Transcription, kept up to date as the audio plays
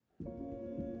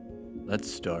Let's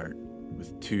start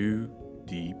with 2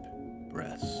 deep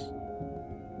breaths.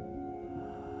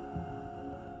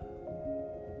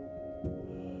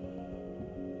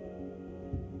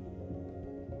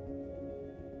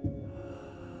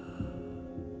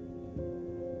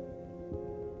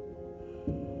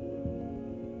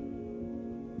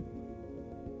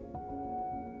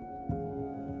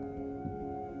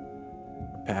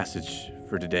 Our passage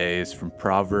for today is from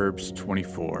Proverbs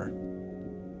 24,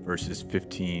 verses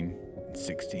 15 and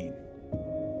 16.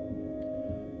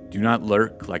 Do not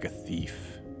lurk like a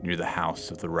thief near the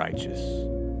house of the righteous.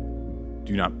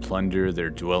 Do not plunder their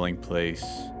dwelling place.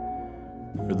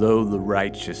 For though the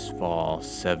righteous fall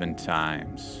 7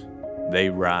 times, they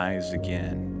rise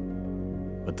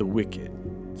again. But the wicked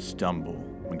stumble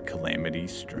when calamity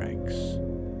strikes.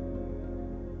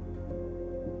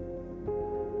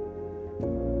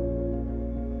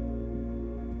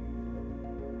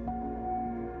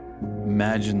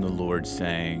 Imagine the Lord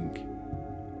saying,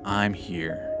 I'm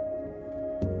here,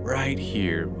 right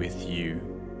here with you.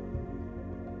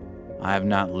 I have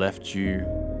not left you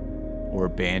or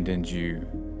abandoned you,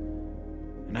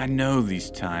 and I know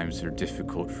these times are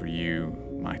difficult for you,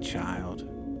 my child.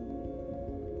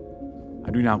 I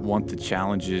do not want the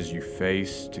challenges you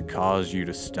face to cause you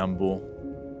to stumble.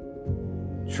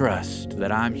 Trust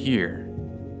that I'm here.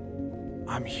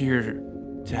 I'm here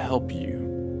to help you.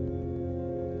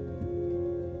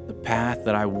 The path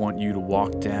that I want you to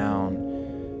walk down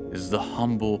is the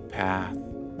humble path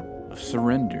of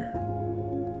surrender.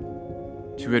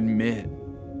 To admit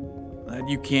that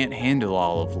you can't handle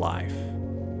all of life,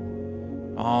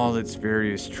 all its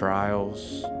various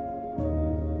trials,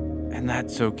 and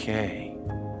that's okay.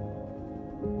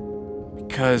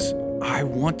 Because I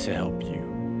want to help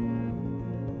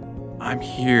you. I'm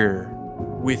here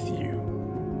with you,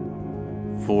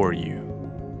 for you.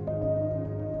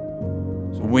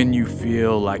 So when you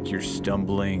feel like you're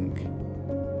stumbling,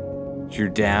 you're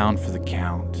down for the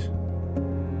count,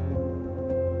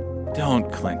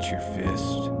 don't clench your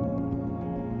fist.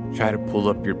 Try to pull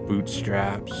up your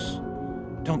bootstraps.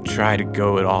 Don't try to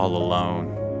go it all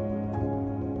alone.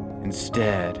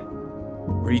 Instead,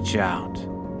 reach out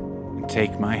and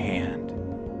take my hand.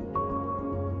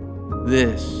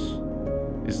 This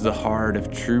is the heart of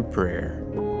true prayer,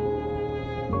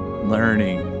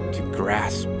 learning to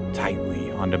grasp tightly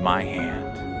onto my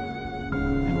hand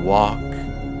and walk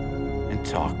and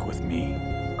talk with me.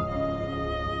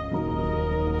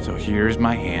 So here's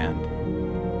my hand.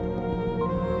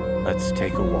 Let's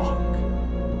take a walk.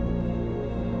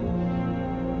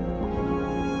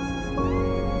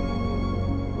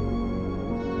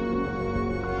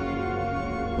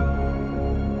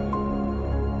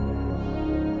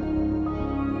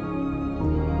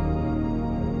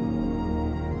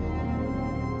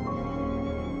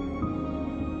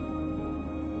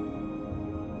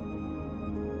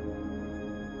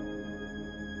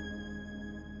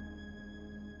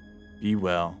 Be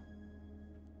well,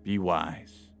 be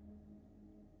wise,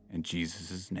 in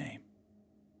Jesus' name.